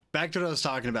back to what I was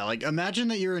talking about. Like, imagine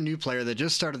that you're a new player that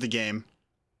just started the game,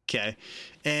 okay,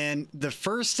 and the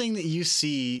first thing that you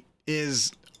see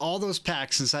is all those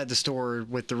packs inside the store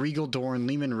with the Regal Dorn,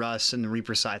 Lehman Russ, and the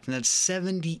Reaper Scythe, and that's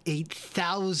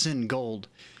 78,000 gold,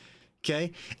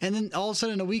 okay? And then all of a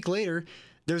sudden, a week later,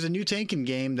 there's a new tank in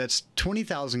game that's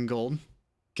 20,000 gold,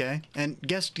 okay? And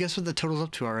guess what the total's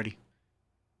up to already?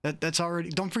 That's already,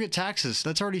 don't forget taxes,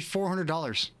 that's already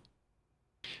 $400.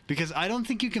 Because I don't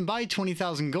think you can buy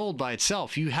 20,000 gold by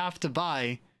itself. You have to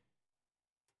buy,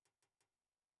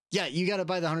 yeah, you got to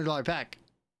buy the $100 pack.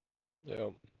 Yeah.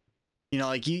 You know,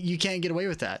 like you can't get away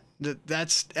with that.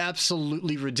 That's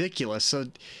absolutely ridiculous. So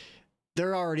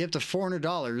they're already up to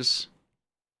 $400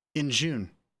 in June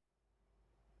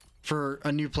for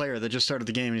a new player that just started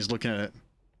the game and he's looking at it.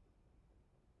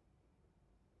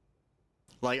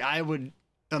 Like, I would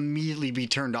immediately be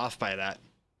turned off by that.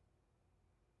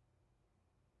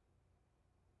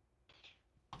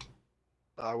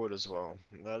 I would as well.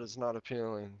 That is not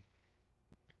appealing.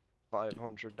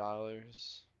 $500.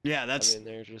 Yeah, that's... I mean,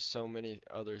 there's just so many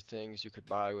other things you could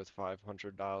buy with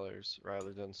 $500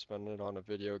 rather than spend it on a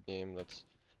video game that's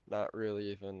not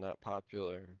really even that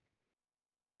popular.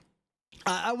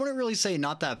 I wouldn't really say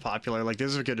not that popular. Like,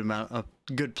 there's a good amount of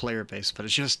good player base, but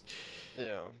it's just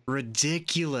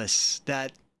ridiculous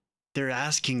that they're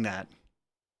asking that.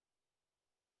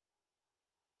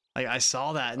 Like, I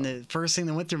saw that, and the first thing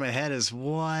that went through my head is,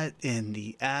 what in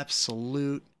the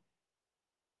absolute...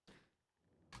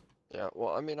 Yeah,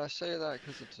 well, I mean, I say that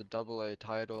because it's a AA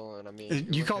title, and I mean...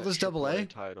 You call this AA?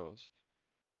 Titles.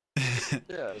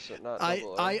 Yeah, is it not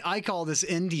AA? I call this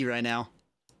indie right now.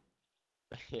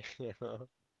 Yeah.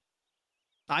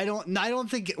 I don't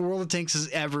think World of Tanks has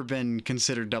ever been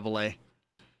considered AA.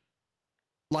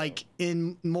 Like,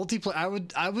 in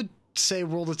multiplayer, I would say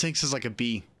World of Tanks is like a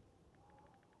B.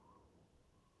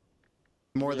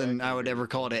 More than I would ever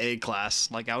call it an A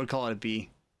class. Like, I would call it a B.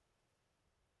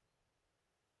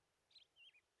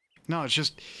 No, it's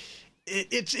just...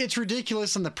 It's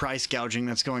ridiculous on the price gouging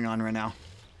that's going on right now.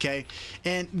 Okay?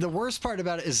 And the worst part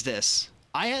about it is this.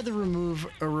 I had to remove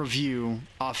a review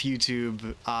off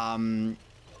YouTube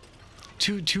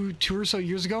two or so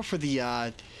years ago for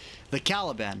the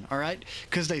Caliban, all right?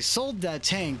 Because they sold that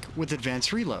tank with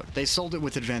advanced reload. They sold it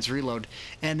with advanced reload,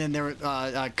 and then there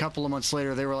a couple of months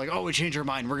later, they were like, "Oh, we changed our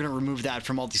mind. We're gonna remove that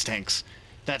from all these tanks.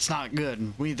 That's not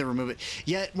good. We need to remove it."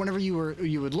 Yet, whenever you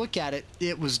would look at it,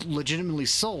 it was legitimately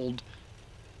sold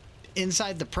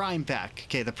inside the Prime pack.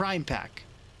 Okay, the Prime pack.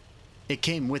 It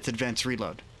came with advanced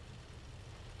reload.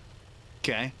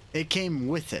 Okay, it came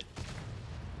with it.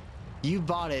 You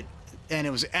bought it, and it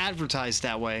was advertised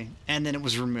that way, and then it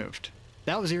was removed.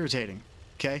 That was irritating.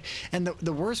 Okay, and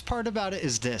the worst part about it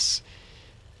is this.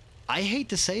 I hate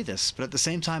to say this, but at the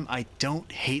same time, I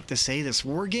don't hate to say this.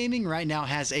 Wargaming right now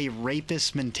has a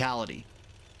rapist mentality.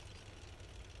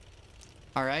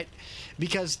 All right?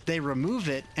 Because they remove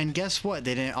it, and guess what?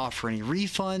 They didn't offer any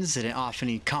refunds, they didn't offer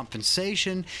any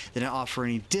compensation, they didn't offer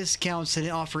any discounts, they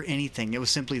didn't offer anything. It was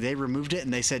simply they removed it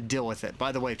and they said deal with it.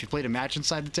 By the way, if you played a match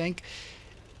inside the tank,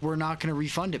 we're not going to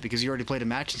refund it because you already played a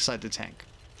match inside the tank.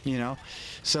 You know?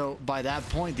 So by that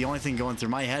point, the only thing going through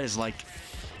my head is like,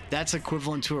 that's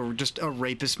equivalent to just a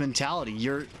rapist mentality.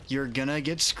 You're gonna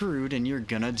get screwed and you're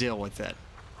gonna deal with it.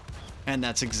 And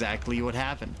that's exactly what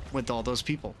happened with all those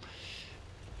people.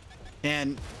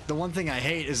 And the one thing I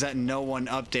hate is that no one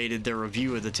updated their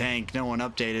review of the tank. No one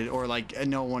updated, or like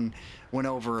no one went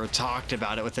over or talked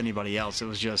about it with anybody else. It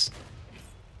was just,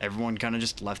 everyone kind of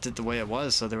just left it the way it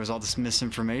was. So there was all this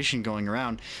misinformation going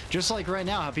around. Just like right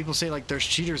now, how people say like there's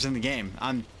cheaters in the game.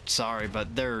 I'm sorry,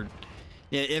 but they're...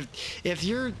 If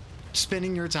you're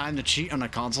spending your time to cheat on a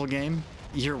console game,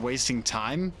 you're wasting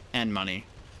time and money.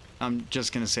 I'm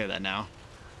just gonna say that now.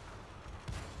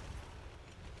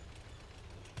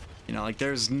 You know, like,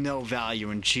 there's no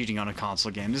value in cheating on a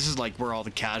console game. This is like where all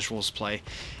the casuals play.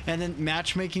 And then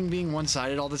matchmaking being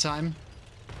one-sided all the time.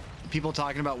 People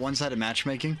talking about one-sided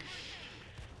matchmaking.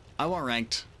 I want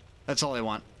ranked. That's all I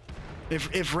want.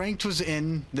 If ranked was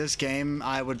in this game,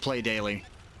 I would play daily.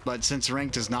 But since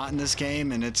ranked is not in this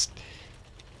game and it's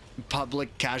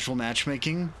public casual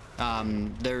matchmaking,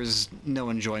 there's no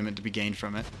enjoyment to be gained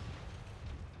from it.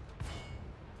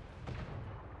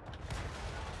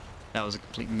 That was a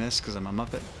complete miss because I'm a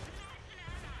Muppet.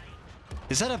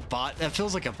 Is that a bot? That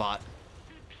feels like a bot.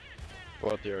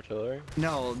 What, the artillery?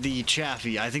 No, the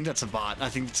Chaffee. I think that's a bot. I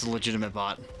think it's a legitimate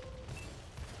bot.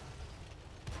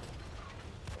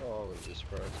 Oh, I wouldn't be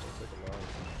surprised. I'll take him on.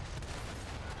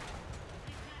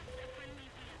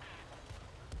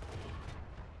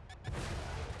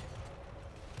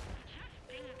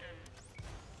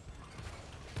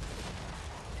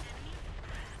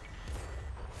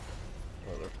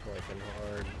 fucking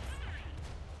hard.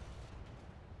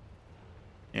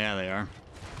 Yeah, they are.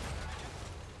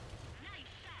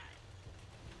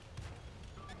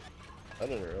 I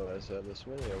didn't realize I had this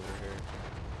many over here.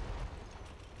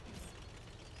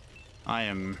 I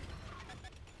am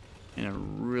in a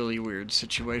really weird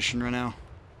situation right now.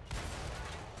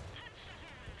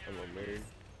 I'm a mood.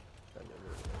 I never.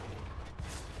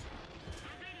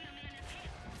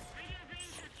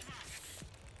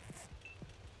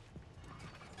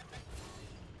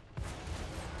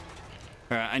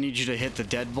 Alright, I need you to hit the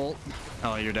deadbolt.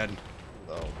 Oh, you're dead.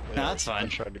 No, No, that's I fine.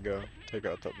 tried to go take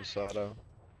out that Masato.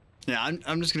 Yeah,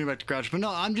 I'm just gonna go back to crouch, but no,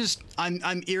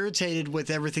 I'm irritated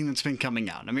with everything that's been coming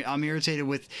out. I mean, I'm irritated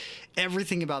with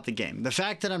everything about the game. The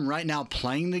fact that I'm right now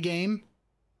playing the game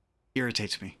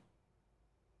irritates me.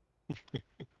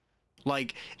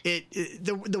 Like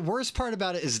the worst part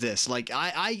about it is this. Like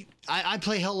I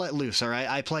play Hell Let Loose, all right?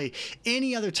 I play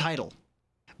any other title.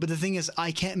 But the thing is,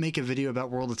 I can't make a video about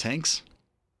World of Tanks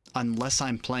unless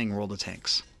I'm playing World of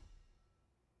Tanks.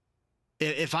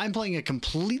 If I'm playing a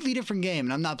completely different game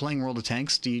and I'm not playing World of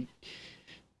Tanks,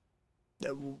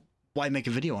 why make a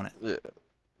video on it? Yeah.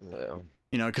 Yeah.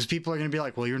 You know, because people are going to be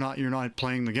like, well, you're not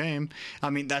playing the game.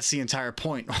 I mean, that's the entire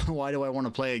point. Why do I want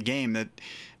to play a game that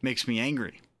makes me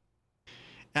angry?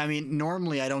 I mean,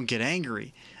 normally I don't get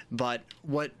angry, but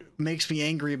what makes me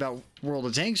angry about World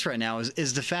of Tanks right now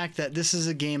is the fact that this is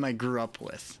a game I grew up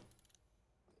with.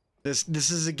 This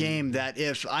is a game that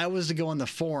if I was to go on the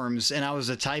forums and I was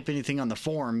to type anything on the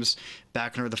forums,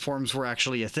 back when the forums were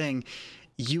actually a thing,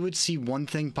 you would see one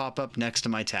thing pop up next to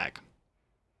my tag.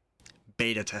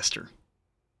 Beta tester.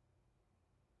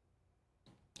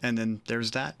 And then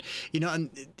there's that. You know, and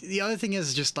the other thing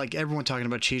is just like everyone talking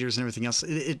about cheaters and everything else,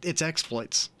 it's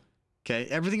exploits. Okay,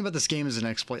 everything about this game is an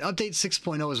exploit. Update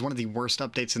 6.0 is one of the worst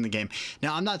updates in the game.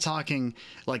 Now, I'm not talking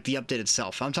like the update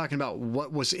itself. I'm talking about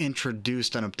what was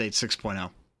introduced on Update 6.0.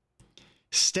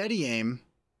 Steady Aim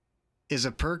is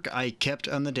a perk I kept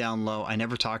on the down low. I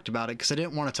never talked about it because I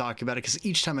didn't want to talk about it because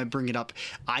each time I bring it up,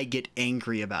 I get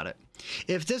angry about it.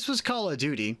 If this was Call of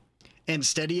Duty and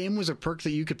Steady Aim was a perk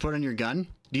that you could put on your gun,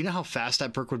 do you know how fast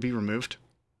that perk would be removed?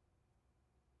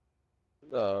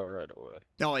 Right away.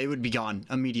 Oh, it would be gone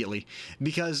immediately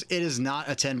because it is not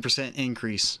a 10%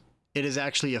 increase. It is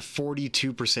actually a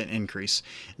 42% increase.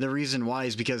 The reason why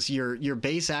is because your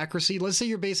base accuracy, let's say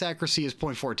your base accuracy is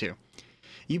 0.42.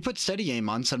 You put Steady Aim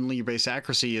on, suddenly your base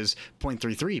accuracy is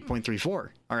 0.33, 0.34,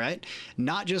 all right?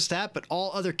 Not just that, but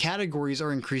all other categories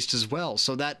are increased as well.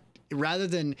 So that rather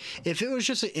than, if it was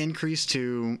just an increase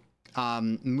to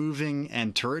moving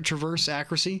and turret traverse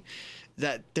accuracy,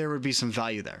 that there would be some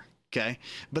value there. Okay,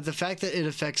 but the fact that it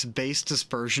affects base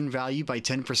dispersion value by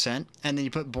 10%, and then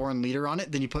you put Born Leader on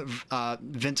it, then you put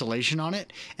Ventilation on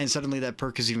it, and suddenly that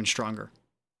perk is even stronger.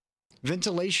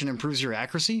 Ventilation improves your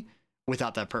accuracy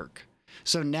without that perk.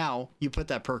 So now you put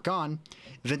that perk on,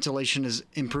 Ventilation is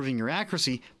improving your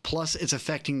accuracy, plus it's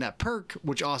affecting that perk,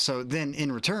 which also then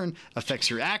in return affects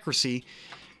your accuracy.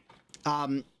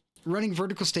 Running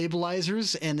vertical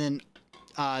stabilizers and then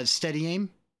Steady Aim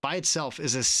by itself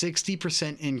is a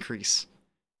 60% increase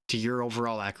to your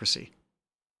overall accuracy.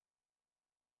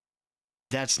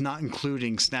 That's not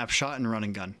including Snapshot and Run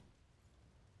and Gun.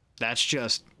 That's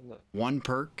just one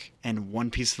perk and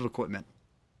one piece of equipment.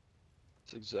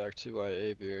 That's exactly why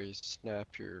Aviary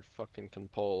snap your fucking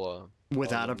Conpola.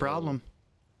 Without a problem.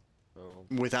 Oh.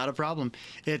 Without a problem.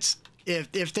 It's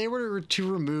if they were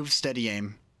to remove Steady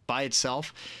Aim by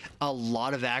itself, a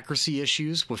lot of accuracy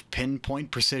issues with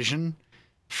pinpoint precision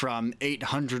from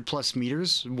 800 plus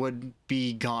meters would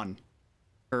be gone,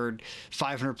 or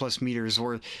 500 plus meters,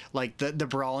 or like the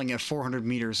brawling at 400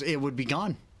 meters, it would be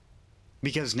gone,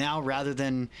 because now rather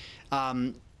than a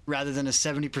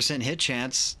 70% hit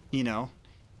chance, you know,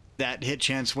 that hit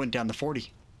chance went down to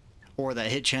 40, or that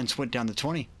hit chance went down to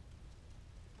 20.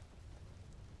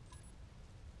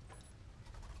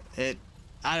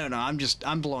 I don't know.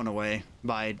 I'm blown away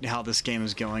by how this game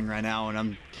is going right now,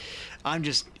 and I'm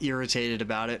just irritated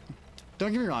about it.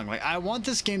 Don't get me wrong. Like, I want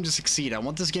this game to succeed. I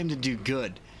want this game to do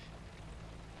good.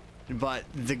 But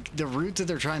the route that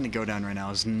they're trying to go down right now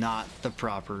is not the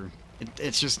proper.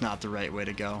 It's just not the right way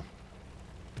to go.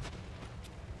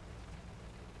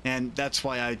 And that's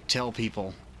why I tell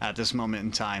people at this moment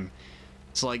in time,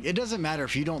 it's like, it doesn't matter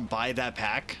if you don't buy that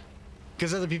pack,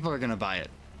 because other people are going to buy it.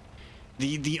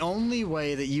 The only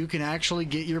way that you can actually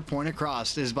get your point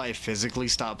across is by physically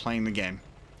stop playing the game.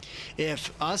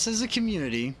 If us as a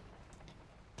community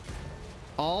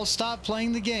all stop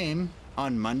playing the game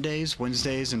on Mondays,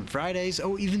 Wednesdays, and Fridays,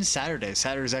 oh, even Saturdays.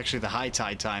 Saturday's actually the high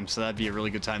tide time, so that'd be a really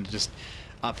good time to just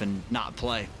up and not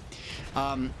play.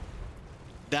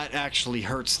 that actually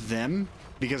hurts them,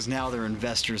 because now their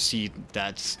investors see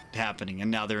that's happening,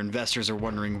 and now their investors are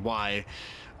wondering why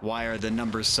are the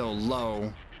numbers so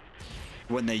low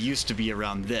when they used to be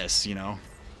around this, you know?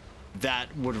 That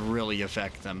would really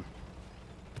affect them.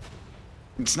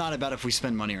 It's not about if we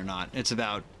spend money or not. It's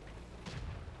about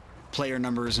player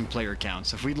numbers and player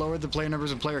counts. If we lowered the player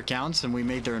numbers and player counts and we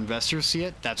made their investors see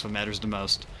it, that's what matters the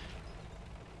most.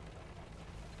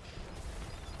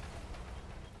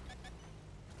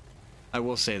 I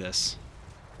will say this.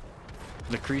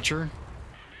 The creature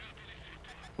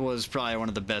was probably one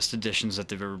of the best additions that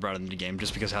they've ever brought into the game,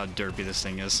 just because how derpy this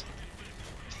thing is.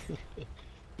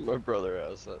 My brother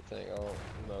has that thing. I don't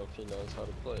know if he knows how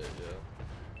to play it yet.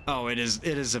 Oh, it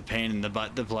is a pain in the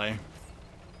butt to play.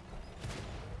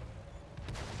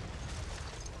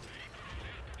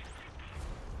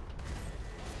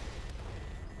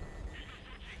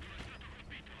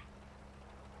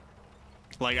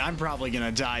 Like, I'm probably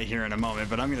gonna die here in a moment,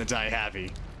 but I'm gonna die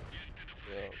happy.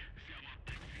 Yeah.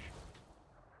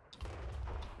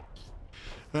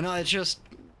 But no, it's just,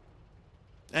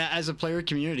 as a player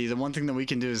community, the one thing that we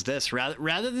can do is this.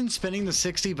 Rather than spending the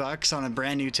 $60 on a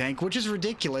brand new tank, which is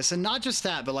ridiculous, and not just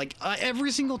that, but like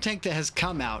every single tank that has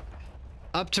come out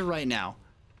up to right now,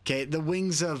 okay, the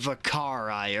Wings of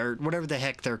Akarai, or whatever the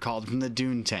heck they're called, from the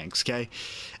Dune tanks, okay,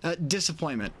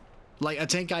 disappointment. Like, a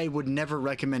tank I would never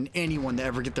recommend anyone to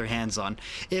ever get their hands on.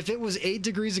 If it was 8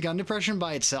 degrees of gun depression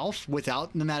by itself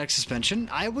without pneumatic suspension,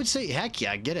 I would say, heck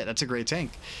yeah, get it. That's a great tank.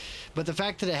 But the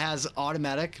fact that it has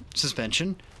automatic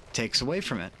suspension takes away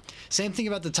from it. Same thing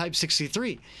about the Type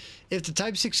 63. If the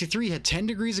Type 63 had 10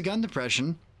 degrees of gun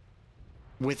depression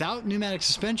without pneumatic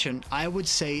suspension, I would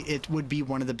say it would be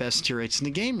one of the best tier 8s in the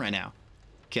game right now.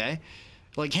 Okay?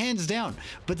 Like, hands down.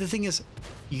 But the thing is,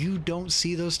 you don't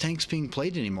see those tanks being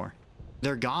played anymore.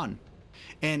 They're gone.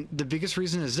 And the biggest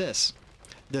reason is this.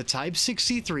 The Type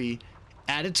 63,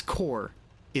 at its core,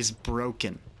 is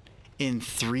broken in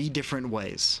 3 different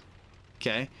ways.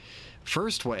 Okay?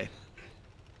 First way,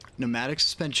 pneumatic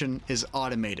suspension is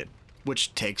automated,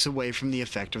 which takes away from the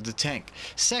effect of the tank.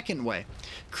 Second way,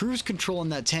 cruise control on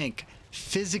that tank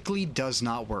physically does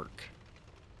not work.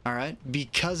 Alright?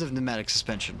 Because of pneumatic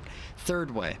suspension.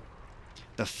 Third way,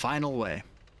 the final way,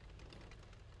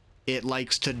 it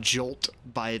likes to jolt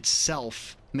by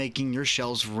itself, making your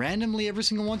shells randomly every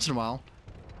single once in a while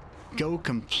go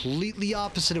completely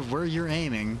opposite of where you're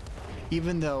aiming,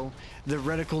 even though the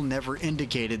reticle never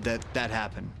indicated that that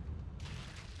happened.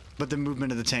 But the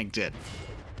movement of the tank did.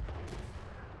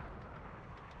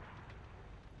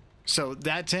 So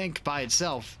that tank by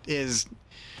itself is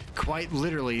quite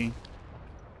literally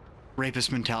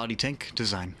rapist mentality tank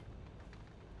design.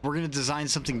 We're going to design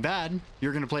something bad,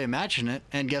 you're going to play a match in it,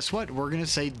 and guess what? We're going to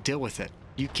say, deal with it.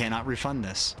 You cannot refund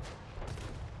this.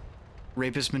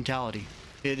 Rapist mentality.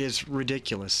 It is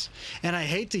ridiculous. And I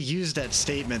hate to use that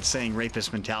statement saying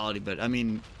rapist mentality, but I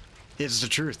mean, it's the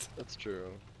truth. That's true.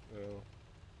 Yeah.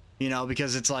 You know,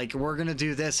 because it's like, we're going to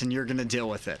do this and you're going to deal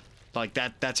with it. Like,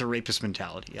 that's a rapist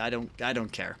mentality. I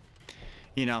don't care.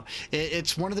 You know,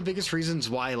 it's one of the biggest reasons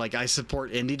why, like, I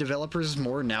support indie developers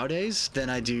more nowadays than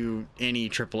I do any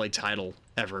AAA title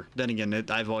ever. Then again,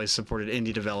 I've always supported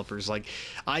indie developers. Like,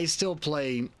 I still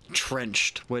play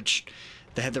Trenched, which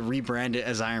they had to rebrand it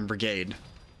as Iron Brigade.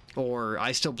 Or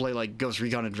I still play, like, Ghost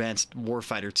Recon Advanced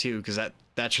Warfighter 2, because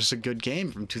that's just a good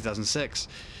game from 2006.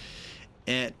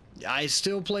 And I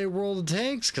still play World of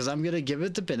Tanks, because I'm going to give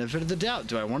it the benefit of the doubt.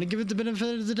 Do I want to give it the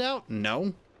benefit of the doubt?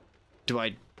 No. Do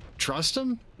I trust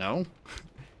him? No.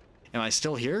 Am I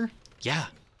still here? Yeah,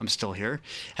 I'm still here.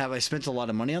 Have I spent a lot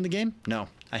of money on the game? No,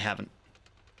 I haven't.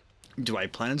 Do I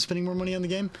plan on spending more money on the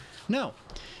game? No,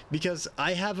 because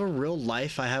I have a real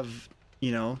life. I have,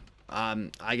 you know,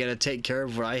 I gotta take care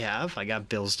of what I have. I got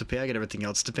bills to pay. I got everything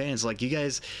else to pay. And it's like, you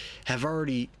guys have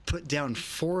already put down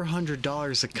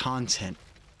 $400 of content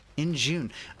in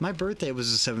June. My birthday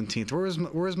was the 17th.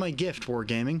 Where was my gift,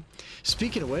 Wargaming?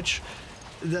 Speaking of which,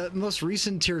 the most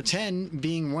recent tier 10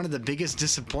 being one of the biggest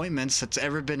disappointments that's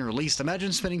ever been released.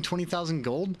 Imagine spending 20,000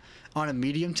 gold on a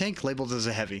medium tank labeled as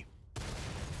a heavy.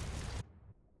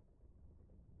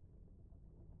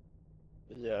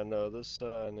 Yeah, no, this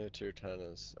new tier 10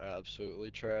 is absolutely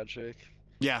tragic.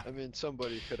 Yeah. I mean,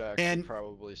 somebody could actually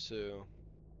probably sue.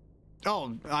 Oh,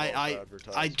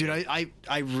 dude,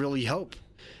 I really hope.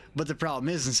 But the problem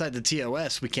is, inside the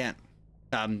TOS, we can't.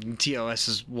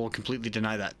 TOS will completely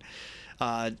deny that.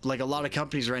 Like, a lot of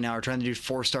companies right now are trying to do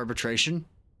forced arbitration.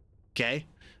 Okay?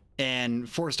 And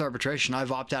forced arbitration,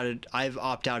 I've opt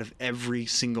out of every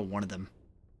single one of them.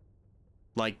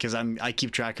 Like, because I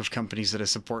keep track of companies that I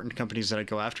support and companies that I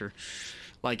go after.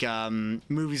 Like,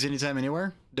 Movies Anytime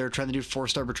Anywhere. they're trying to do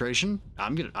forced arbitration,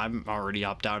 I'm already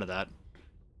opt out of that.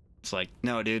 It's like,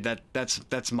 no, dude, that's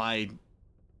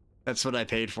what I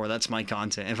paid for. That's my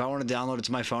content. If I want to download it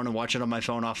to my phone and watch it on my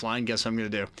phone offline, guess what I'm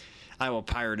going to do? I will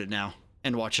pirate it now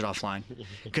and watch it offline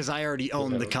because I already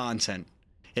own the content.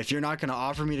 If you're not going to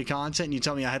offer me the content and you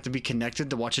tell me I have to be connected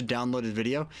to watch a downloaded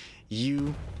video,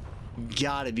 you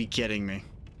gotta be kidding me.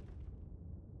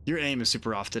 Your aim is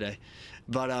super off today.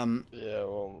 But, Yeah,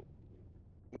 well,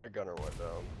 my gunner went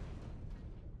down.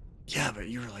 yeah, but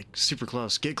you were like super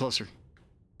close. Get closer.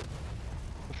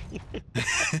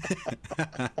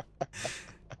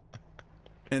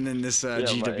 And then this Yeah, my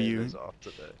aim GW. is off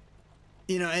today.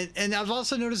 You know, and I've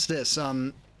also noticed this.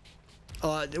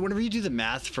 Whenever you do the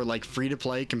math for like free to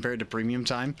play compared to premium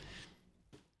time,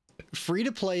 free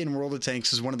to play in World of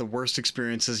Tanks is one of the worst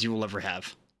experiences you will ever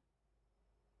have.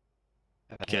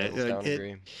 Okay, Hands down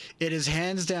agree. it is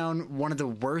hands down one of the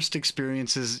worst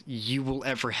experiences you will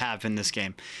ever have in this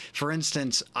game. For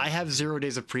instance, I have 0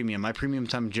 days of premium. My premium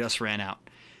time just ran out.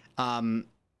 I'm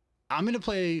gonna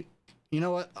play. You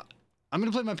know what? I'm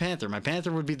gonna play my Panther. My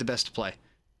Panther would be the best to play.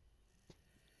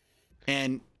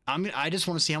 And I just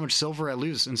want to see how much silver I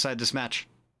lose inside this match.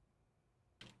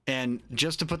 And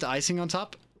just to put the icing on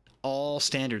top, all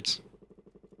standards.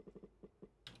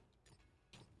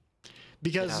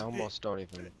 Because Yeah, I almost don't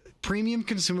even. premium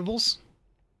consumables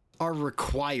are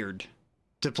required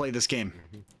to play this game.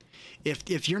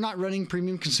 If you're not running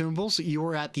premium consumables,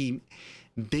 you're at the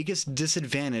biggest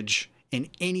disadvantage in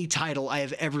any title I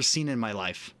have ever seen in my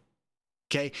life.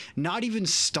 Okay? Not even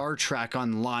Star Trek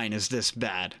Online is this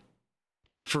bad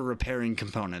for repairing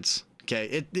components.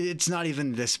 Okay? It's not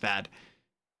even this bad.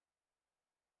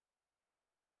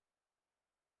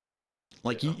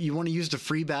 Like, you want to use the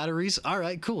free batteries? All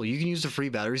right, cool. You can use the free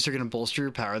batteries. They're going to bolster your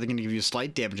power. They're going to give you a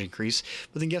slight damage increase.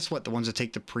 But then guess what? The ones that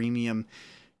take the premium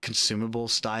consumable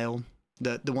style,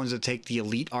 the ones that take the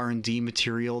elite R&D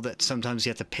material that sometimes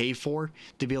you have to pay for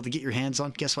to be able to get your hands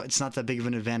on, guess what? It's not that big of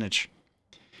an advantage.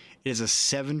 It is a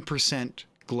 7%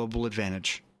 global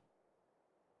advantage.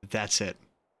 That's it.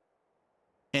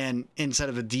 And inside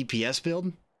of a DPS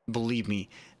build, believe me,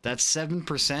 that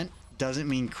 7% doesn't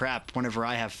mean crap whenever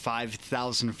I have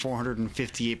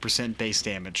 5,458% base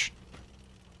damage.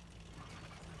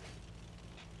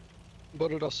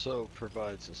 But it also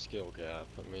provides a skill gap.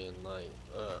 I mean, like,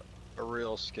 a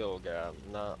real skill gap,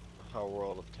 not how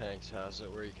World of Tanks has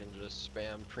it, where you can just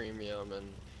spam premium and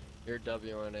your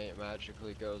WN8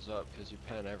 magically goes up because you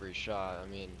pen every shot. I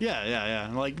mean, Yeah.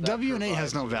 Like, that WN8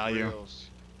 has no provides a value.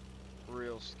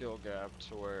 real skill gap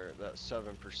to where that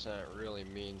 7% really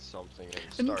means something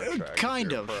in Star Trek. Kind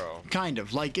if you're of. a pro. Kind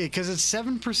of. Like, because it's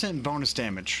 7% bonus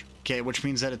damage, okay, which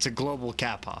means that it's a global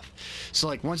cap off. So,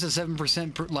 like, once the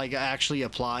 7% like actually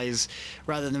applies,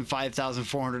 rather than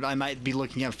 5,400, I might be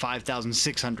looking at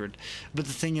 5,600. But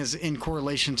the thing is, in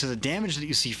correlation to the damage that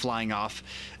you see flying off,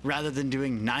 rather than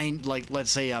doing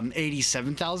let's say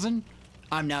 87,000,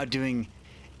 I'm now doing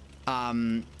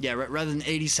rather than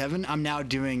 87, I'm now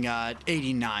doing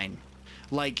 89.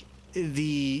 Like,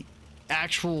 the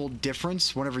actual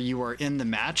difference whenever you are in the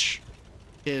match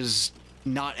is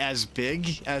not as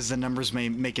big as the numbers may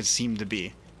make it seem to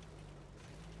be.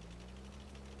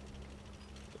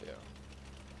 Yeah.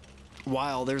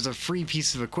 While there's a free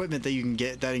piece of equipment that you can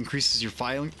get that increases your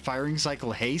firing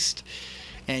cycle haste,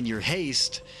 and your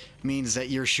haste means that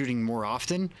you're shooting more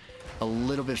often, a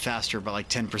little bit faster by like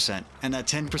 10%. And that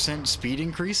 10% speed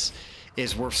increase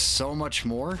is worth so much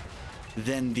more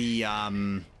than the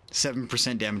 7%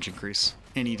 damage increase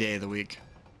any day of the week.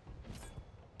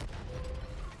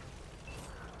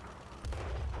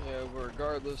 Yeah, but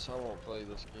regardless, I won't play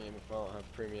this game if I don't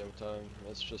have premium time.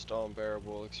 It's just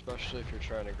unbearable, especially if you're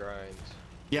trying to grind.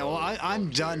 Yeah, well, I'm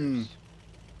low done tiers.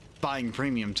 buying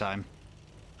premium time.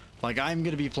 Like, I'm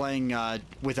going to be playing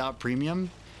without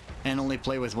premium and only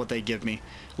play with what they give me.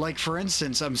 Like, for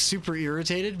instance, I'm super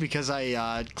irritated because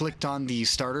I clicked on the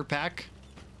starter pack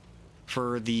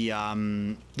for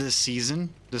the this season,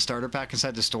 the starter pack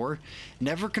inside the store.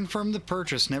 Never confirmed the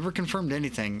purchase, never confirmed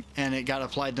anything, and it got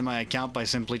applied to my account by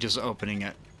simply just opening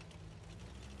it.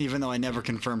 Even though I never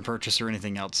confirmed purchase or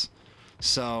anything else.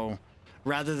 So,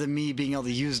 rather than me being able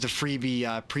to use the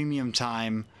freebie premium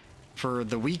time for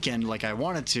the weekend like I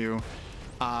wanted to,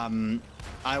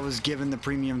 I was given the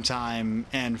premium time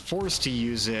and forced to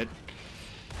use it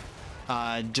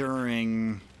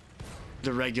during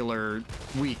the regular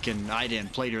week, and I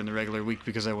didn't play during the regular week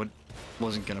because I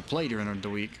wasn't going to play during the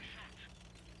week.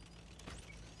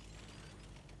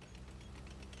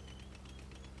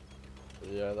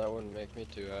 Yeah, that wouldn't make me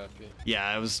too happy. Yeah,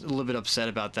 I was a little bit upset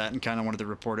about that and kind of wanted to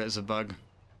report it as a bug.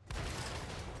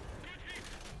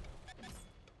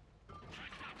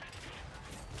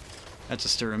 That's a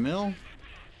stir and mill.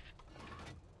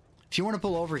 If you want to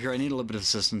pull over here, I need a little bit of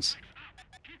assistance.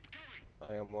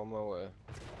 I am on my way.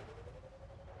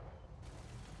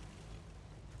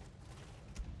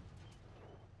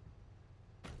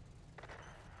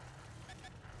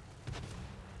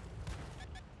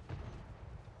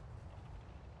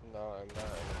 No, I'm not in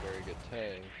a very good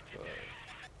tank, but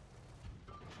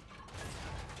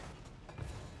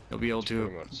You'll be able it's pretty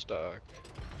to, much stuck.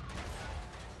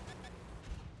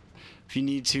 if you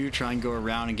need to, try and go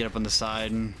around and get up on the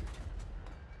side. And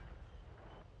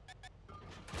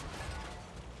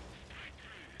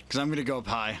because I'm gonna go up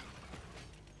high,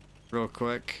 real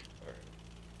quick. Alright.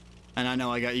 And I know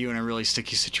I got you in a really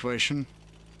sticky situation.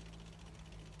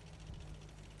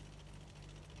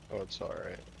 Oh, it's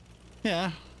alright.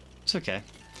 Yeah, it's okay.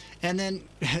 And then,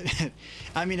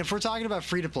 I mean, if we're talking about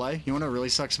free to play, you know what really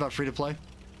sucks about free to play?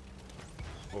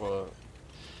 What?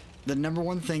 The number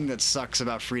one thing that sucks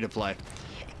about free to play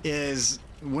is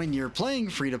when you're playing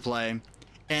free to play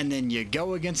and then you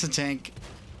go against a tank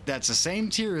that's the same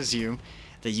tier as you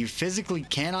that you physically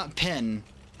cannot pin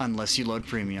unless you load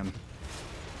premium.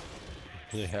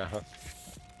 Yeah.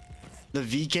 The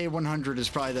VK100 is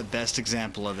probably the best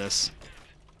example of this.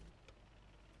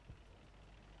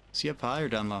 Is he up high or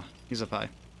down low? He's up high.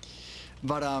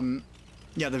 But,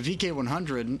 yeah, the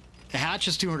VK100, hatch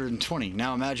is 220.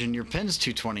 Now imagine your pin's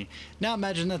 220. Now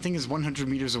imagine that thing is 100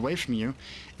 meters away from you,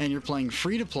 and you're playing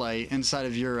free to play inside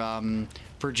of your,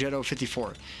 Progetto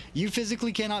 54. You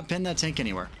physically cannot pin that tank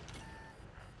anywhere.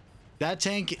 That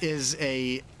tank is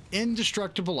a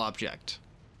indestructible object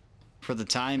for the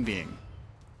time being.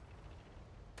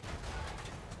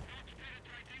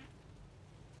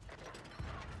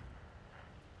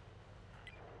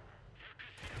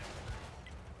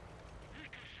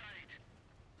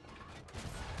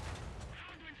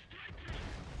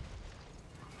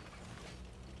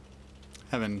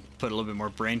 Having put a little bit more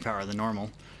brain power than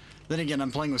normal. Then again,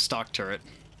 I'm playing with stock turret.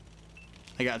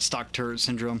 I got stock turret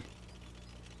syndrome.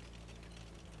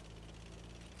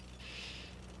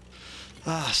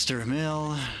 Ah, stir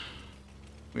mill.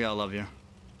 We all love you.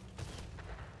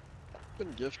 I've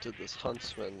been gifted this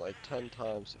Huntsman like 10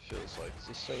 times, it feels like. Is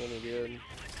this thing any good?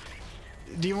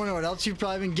 Do you want to know what else you've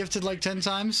probably been gifted like 10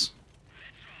 times?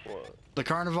 What? The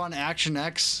Carnivon Action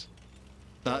X.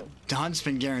 The hunt's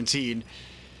been guaranteed.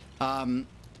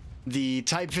 The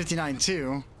Type 59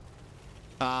 2.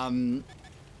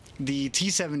 The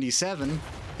T77.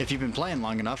 If you've been playing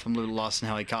long enough. I'm a little lost in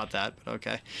how he caught that, but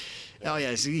okay. Oh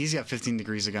yeah, he's got 15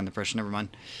 degrees of gun depression. Never mind.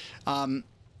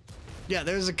 Yeah,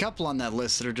 there's a couple on that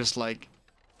list that are just like,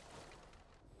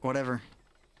 whatever.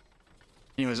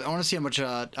 Anyways, I want to see how much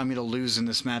I'm going to lose in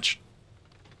this match.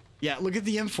 Yeah, look at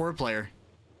the M4 player.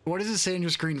 What does it say on your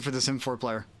screen for this M4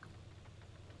 player?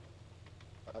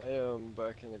 I am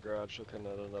back in the garage looking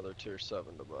at another tier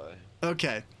 7 to buy.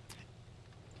 Okay.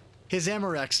 His ammo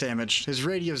rack's damaged. His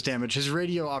radio's damaged. His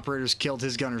radio operator's killed.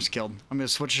 His gunner's killed. I'm going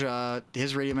to switch.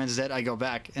 His radio man's dead. I go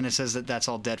back, and it says that that's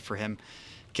all dead for him.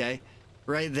 Okay?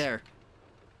 Right there.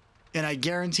 And I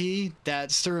guarantee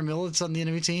that Stir Millets on the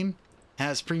enemy team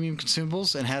has premium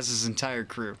consumables and has his entire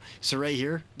crew. So right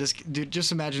here, this dude,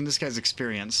 just imagine this guy's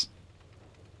experience.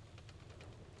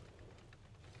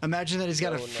 Imagine that he's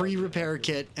got a free repair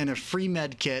kit and a free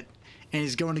med kit, and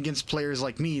he's going against players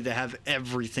like me that have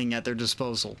everything at their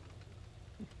disposal.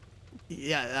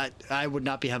 Yeah, I would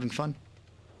not be having fun.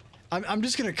 I'm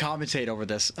just gonna commentate over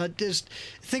this. Just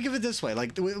think of it this way: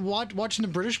 like watching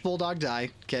the British Bulldog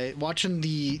die, okay, watching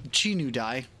the Chinu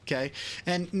die, okay,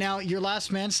 and now your last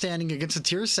man standing against a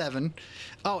tier 7.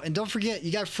 Oh, and don't forget,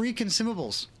 you got free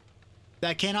consumables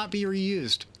that cannot be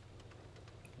reused.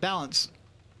 Balance.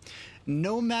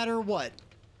 No matter what,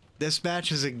 this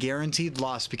match is a guaranteed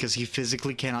loss because he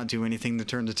physically cannot do anything to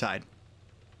turn the tide.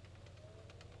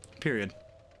 Period.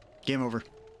 Game over.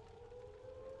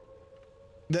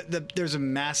 There's a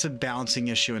massive balancing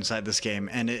issue inside this game,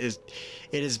 and it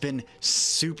has been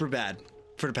super bad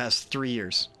for the past 3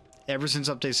 years, ever since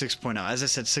update 6.0. As I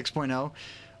said, 6.0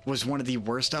 was one of the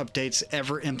worst updates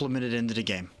ever implemented into the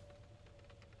game.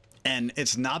 And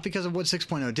it's not because of what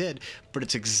 6.0 did, but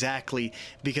it's exactly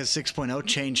because 6.0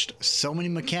 changed so many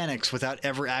mechanics without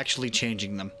ever actually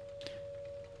changing them.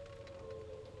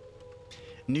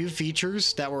 New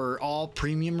features that were all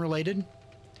premium related,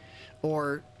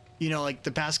 or, you know, like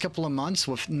the past couple of months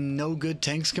with no good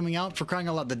tanks coming out. For crying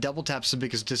out loud, the double tap's the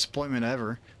biggest disappointment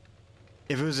ever.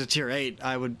 If it was a tier 8,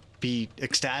 I would be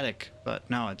ecstatic, but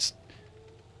no, it's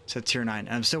a tier 9.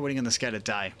 And I'm still waiting on this guy to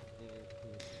die.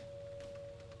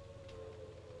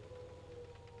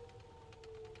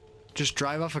 Just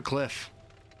drive off a cliff.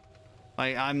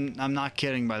 Like, I'm not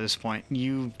kidding by this point.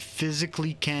 You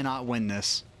physically cannot win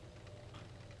this.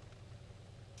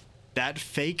 That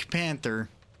fake Panther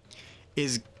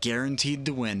is guaranteed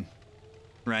to win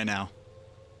right now.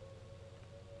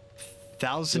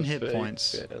 1,000 hit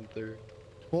points. Panther.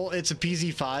 Well, it's a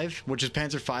PZ5, which is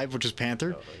Panzer 5, which is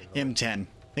Panther. M10.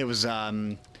 It was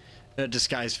a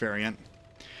disguised variant.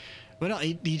 But no,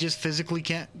 he just physically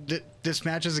can't. This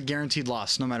match is a guaranteed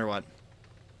loss, no matter what.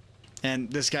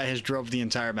 And this guy has drove the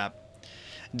entire map.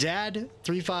 Dad,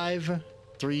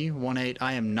 35318,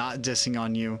 I am not dissing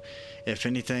on you. If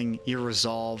anything, your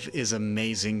resolve is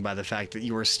amazing by the fact that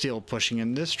you are still pushing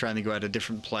in this, trying to go at a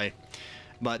different play.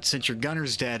 But since your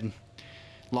gunner's dead,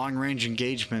 long-range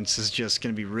engagements is just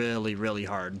going to be really, really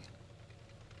hard.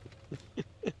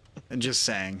 And just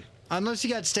saying. Unless you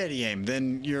got steady aim,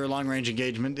 then your long-range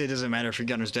engagement, it doesn't matter if your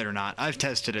gunner's dead or not. I've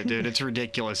tested it, dude. It's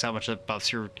ridiculous how much that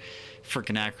buffs your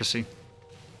freaking accuracy.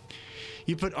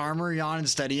 You put armor on and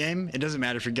steady aim, it doesn't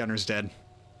matter if your gunner's dead.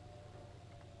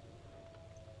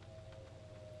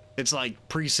 It's like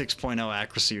pre 6.0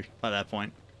 accuracy by that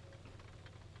point.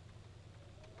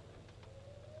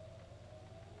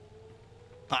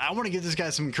 I want to give this guy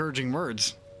some encouraging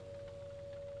words.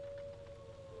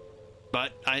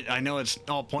 But I know it's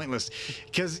all pointless.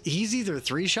 Because he's either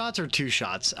 3 shots or 2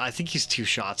 shots. I think he's 2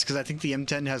 shots. Because I think the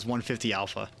M10 has 150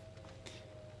 alpha.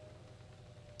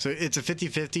 So it's a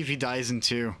 50-50 if he dies in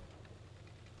 2.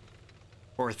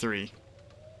 Or 3.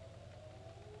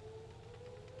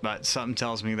 But something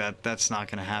tells me that that's not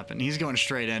going to happen. He's going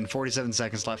straight in. 47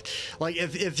 seconds left. Like,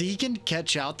 if he can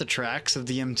catch out the tracks of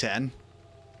the M10...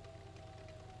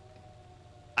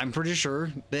 I'm pretty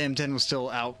sure the M10 will still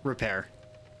out repair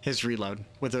his reload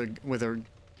with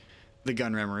the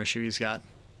gun rammer issue he's got.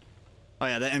 Oh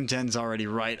yeah, the M10's already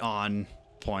right on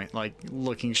point, like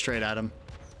looking straight at him.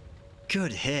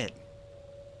 Good hit.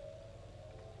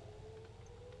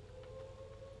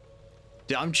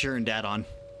 Dude, I'm cheering Dad on.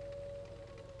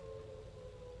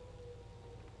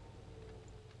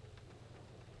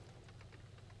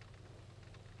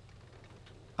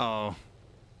 Oh.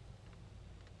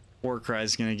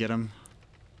 Warcry's gonna get him.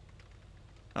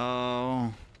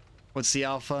 Oh. What's the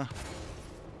alpha?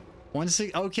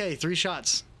 1-6. Okay, 3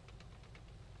 shots.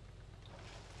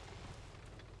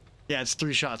 Yeah, it's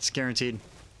 3 shots, guaranteed.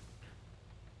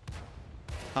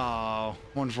 Oh,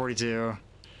 142.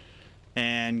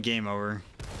 And game over.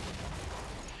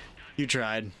 You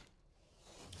tried.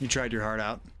 You tried your heart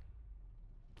out.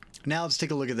 Now let's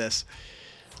take a look at this.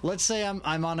 Let's say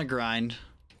I'm on a grind.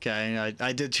 Okay,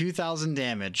 I did 2,000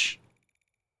 damage.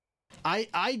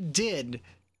 I did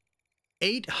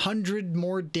 800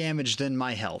 more damage than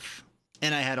my health.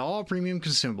 And I had all premium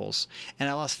consumables. And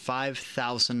I lost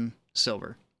 5,000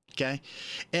 silver. Okay?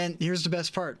 And here's the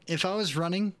best part. If I was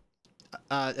running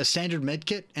a standard med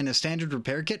kit and a standard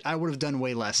repair kit, I would have done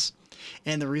way less.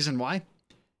 And the reason why?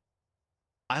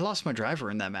 I lost my driver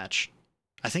in that match.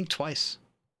 I think twice.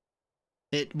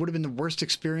 It would have been the worst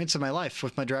experience of my life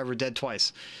with my driver dead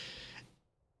twice.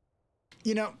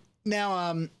 You know,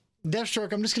 now,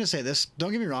 Deathstroke, I'm just going to say this.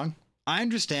 Don't get me wrong. I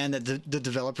understand that the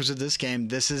developers of this game,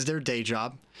 this is their day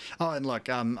job. Oh, and look,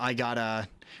 we have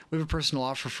a personal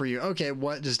offer for you. Okay,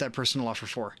 what is that personal offer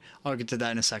for? I'll get to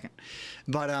that in a second.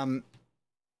 But,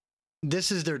 this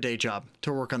is their day job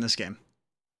to work on this game.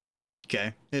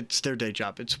 Okay? It's their day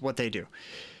job. It's what they do.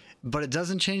 But it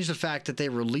doesn't change the fact that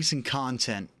they're releasing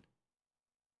content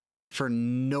for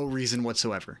no reason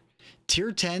whatsoever.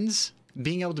 Tier 10s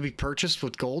being able to be purchased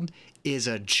with gold is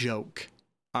a joke.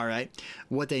 All right.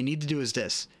 What they need to do is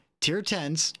this. Tier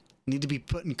 10s need to be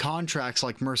put in contracts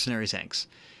like mercenary tanks.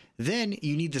 Then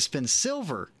you need to spend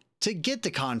silver to get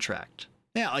the contract.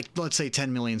 Yeah, like let's say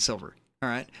 10 million silver. All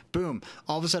right. Boom.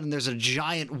 All of a sudden there's a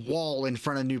giant wall in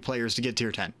front of new players to get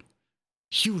tier 10.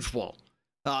 Huge wall.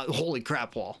 Holy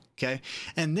crap wall. Okay.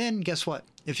 And then guess what?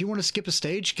 If you want to skip a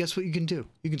stage, guess what you can do?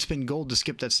 You can spend gold to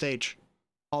skip that stage.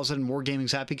 All of a sudden,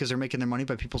 Wargaming's happy because they're making their money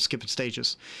by people skipping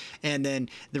stages. And then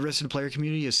the rest of the player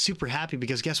community is super happy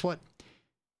because guess what?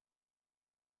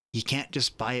 You can't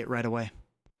just buy it right away.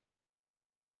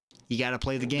 You got to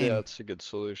play the game. Yeah, that's a good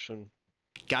solution.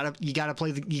 You gotta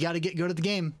play you gotta go to the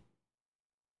game.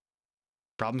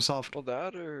 Problem solved. Well,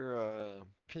 that or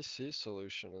PC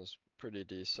solution is pretty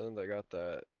decent. They got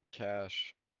that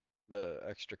cash, the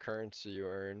extra currency you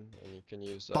earn, and you can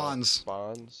use that. Bonds.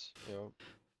 You know.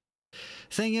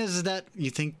 Thing is that you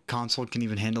think console can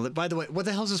even handle it. By the way, what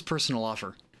the hell is this personal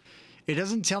offer? It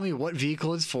doesn't tell me what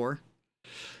vehicle it's for.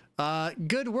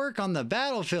 Good work on the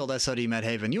Battlefield, SOD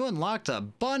Medhaven. You unlocked a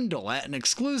bundle at an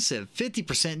exclusive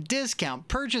 50% discount.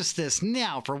 Purchase this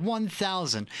now for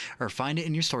 1,000 or find it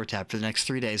in your store tab for the next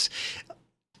 3 days.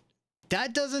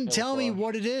 That doesn't tell me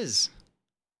what it is.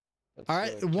 That's All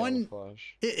right,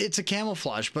 it's a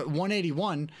camouflage, but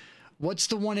 181, what's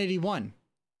the 181?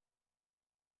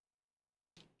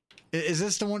 Is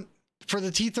this the one for the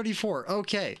T-34?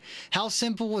 Okay. How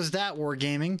simple was that,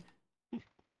 Wargaming?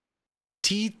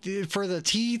 For the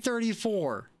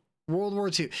T-34, World War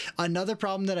II. Another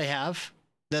problem that I have,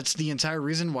 that's the entire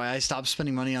reason why I stopped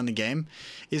spending money on the game,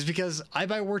 is because I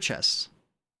buy war chests.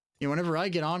 You know, whenever I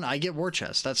get on, I get war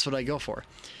chests. That's what I go for.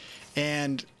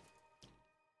 And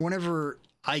whenever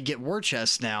I get war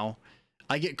chests now,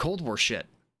 I get Cold War shit.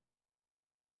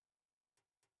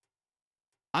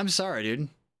 I'm sorry, dude,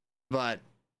 but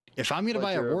if I'm gonna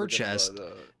buy a war chest,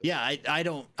 yeah, I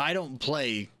don't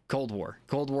play Cold War.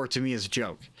 Cold War to me is a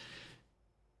joke.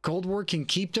 Cold War can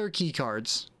keep their key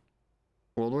cards.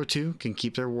 World War II can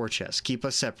keep their war chests. Keep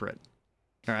us separate.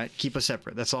 All right, keep us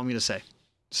separate. That's all I'm gonna say.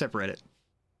 Separate it.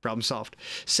 Problem solved.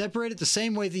 Separate it the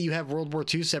same way that you have World War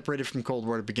II separated from Cold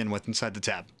War to begin with inside the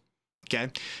tab.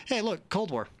 Okay. Hey, look,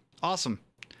 Cold War. Awesome.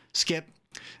 Skip.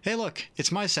 Hey, look,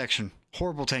 it's my section.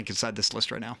 Horrible tank inside this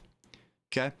list right now.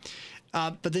 Okay.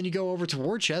 But then you go over to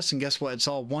war chests, and guess what? It's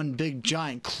all one big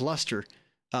giant cluster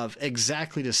of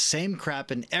exactly the same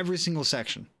crap in every single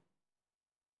section.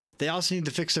 They also need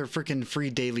to fix their freaking free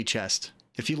daily chest.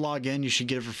 If you log in, you should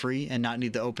get it for free and not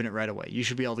need to open it right away. You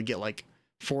should be able to get like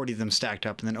 40 of them stacked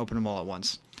up and then open them all at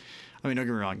once. I mean, don't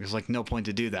get me wrong, there's like no point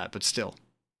to do that, but still.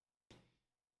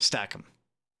 Stack them.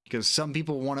 Because some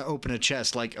people want to open a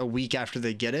chest like a week after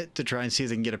they get it to try and see if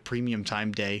they can get a premium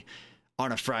time day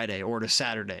on a Friday or a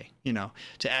Saturday, you know,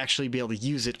 to actually be able to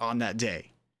use it on that day.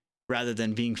 Rather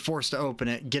than being forced to open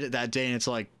it, get it that day, and it's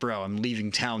like, bro, I'm leaving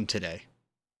town today.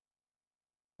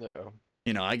 Yeah.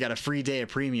 You know, I got a free day of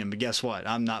premium, but guess what?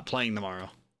 I'm not playing tomorrow.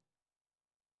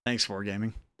 Thanks,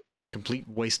 Wargaming. Complete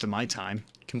waste of my time.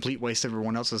 Complete waste of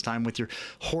everyone else's time with your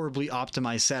horribly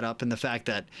optimized setup and the fact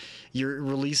that you're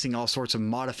releasing all sorts of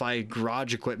modified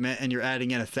garage equipment and you're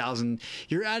adding in 1,000.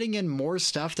 You're adding in more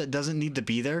stuff that doesn't need to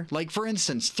be there. Like, for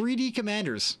instance, 3D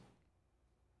commanders.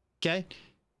 Okay?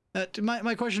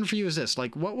 My question for you is this.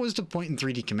 Like, what was the point in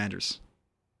 3D commanders?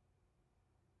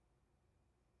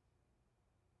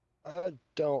 I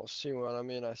don't see one. I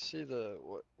mean, I see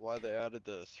why they added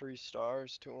the 3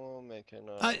 stars to them, making.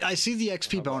 I see the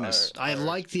XP bonus. I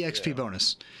like the XP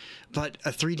bonus, but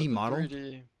a 3D model.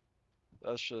 3D,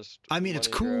 that's just. I mean, it's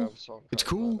cool. It's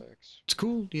cool. It's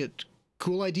cool. Yeah,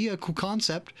 cool idea, cool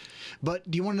concept. But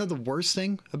do you want to know the worst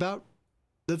thing about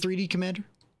the 3D commander?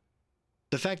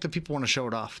 The fact that people want to show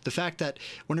it off. The fact that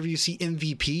whenever you see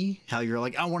MVP, how you're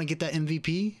like, I want to get that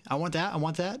MVP. I want that. I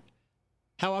want that.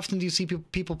 How often do you see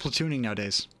people platooning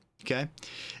nowadays? Okay.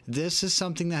 This is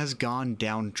something that has gone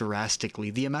down drastically.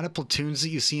 The amount of platoons that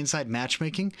you see inside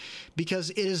matchmaking, because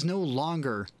it is no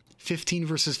longer 15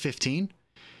 versus 15.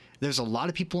 There's a lot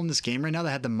of people in this game right now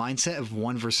that had the mindset of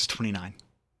 1 versus 29.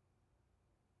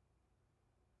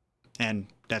 And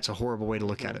that's a horrible way to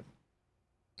look at it.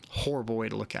 Horrible way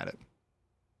to look at it.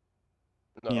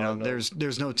 No, you know,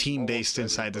 there's no team based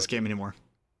inside this game anymore.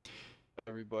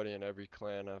 Everybody in every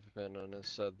clan I've been in has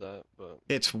said that, but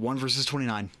it's 1 versus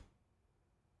 29.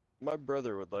 My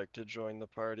brother would like to join the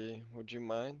party. Would you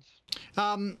mind?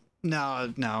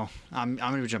 No. I'm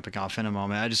gonna be jumping off in a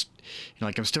moment. I just, you know,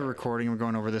 like, I'm still recording. We're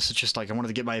going over this. It's just like I wanted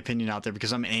to get my opinion out there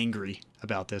because I'm angry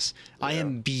about this. Yeah. I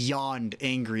am beyond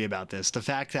angry about this. The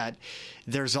fact that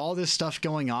there's all this stuff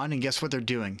going on, and guess what they're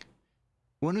doing?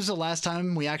 When was the last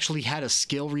time we actually had a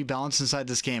skill rebalance inside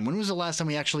this game? When was the last time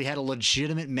we actually had a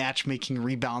legitimate matchmaking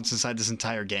rebalance inside this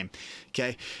entire game?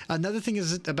 Okay. Another thing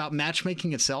is about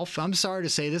matchmaking itself. I'm sorry to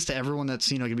say this to everyone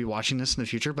that's, you know, going to be watching this in the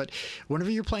future, but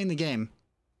whenever you're playing the game,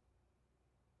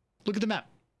 look at the map.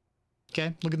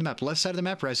 Okay. Look at the map. Left side of the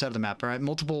map, right side of the map. All right.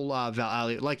 Multiple,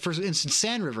 like, for instance,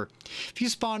 Sand River. If you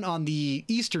spawn on the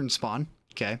eastern spawn,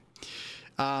 okay,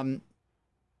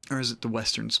 or is it the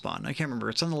western spawn? I can't remember.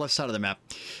 It's on the left side of the map.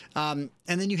 And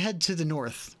then you head to the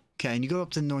north, okay, and you go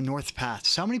up the north path.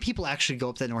 So how many people actually go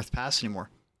up that north pass anymore?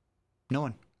 No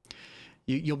one.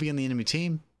 You'll be on the enemy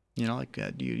team, you know, like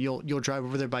you'll drive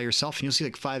over there by yourself, and you'll see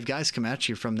like 5 guys come at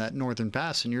you from that northern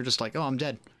pass, and you're just like, oh, I'm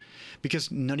dead, because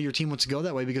none of your team wants to go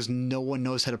that way because no one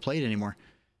knows how to play it anymore.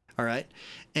 All right,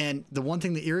 and the one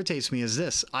thing that irritates me is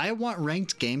this: I want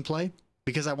ranked gameplay.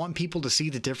 Because I want people to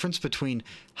see the difference between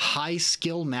high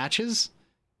skill matches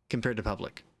compared to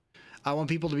public. I want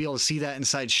people to be able to see that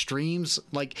inside streams.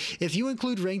 Like, if you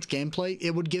include ranked gameplay, it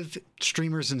would give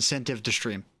streamers incentive to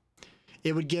stream.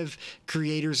 It would give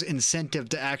creators incentive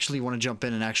to actually want to jump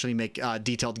in and actually make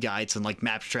detailed guides and like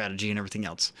map strategy and everything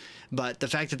else. But the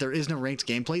fact that there is no ranked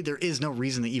gameplay, there is no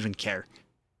reason to even care,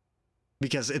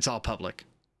 because it's all public.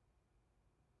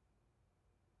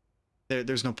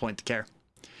 There's no point to care.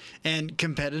 And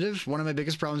competitive, one of my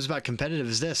biggest problems about competitive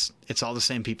is this: it's all the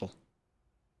same people.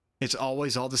 It's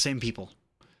always all the same people.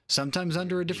 Sometimes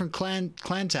under a different clan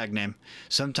tag name,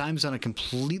 sometimes on a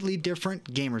completely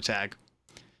different gamer tag,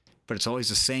 but it's always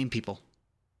the same people.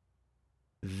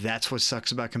 That's what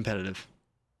sucks about competitive.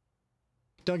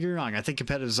 Don't get me wrong, I think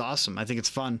competitive is awesome. I think it's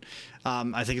fun.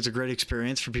 I think it's a great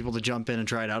experience for people to jump in and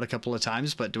try it out a couple of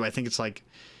times, but do I think it's like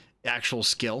actual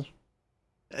skill?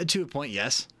 To a point,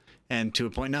 yes, and to a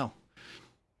point, no.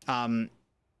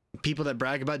 People that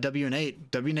brag about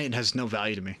WN8 has no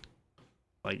value to me.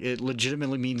 Like, it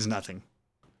legitimately means nothing.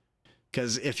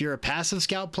 Because if you're a passive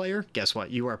scout player, guess what?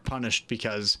 You are punished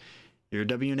because your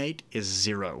WN8 is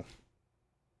 0.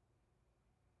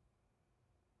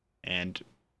 And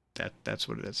that's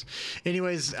what it is.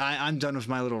 Anyways, I'm done with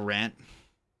my little rant.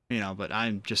 You know, but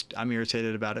I'm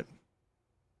irritated about it.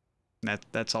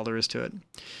 That's all there is to it.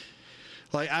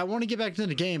 Like, I want to get back into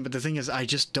the game, but the thing is, I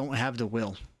just don't have the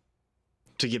will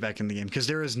to get back in the game, because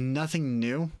there is nothing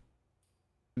new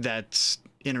that's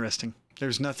interesting.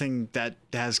 There's nothing that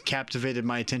has captivated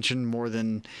my attention more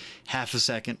than half a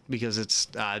second, because it's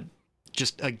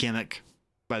just a gimmick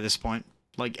by this point.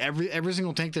 Like, every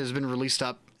single tank that has been released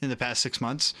up in the past 6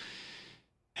 months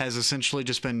has essentially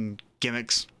just been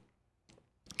gimmicks.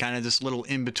 Kind of this little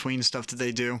in-between stuff that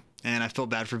they do, and I feel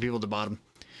bad for people at the bottom.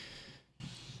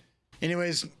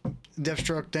 Anyways,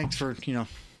 Deathstroke, thanks for,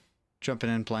 jumping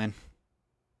in and playing.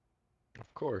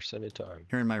 Of course, anytime.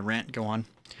 Hearing my rant go on.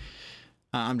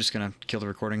 I'm just going to kill the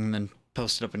recording and then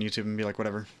post it up on YouTube and be like,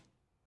 whatever.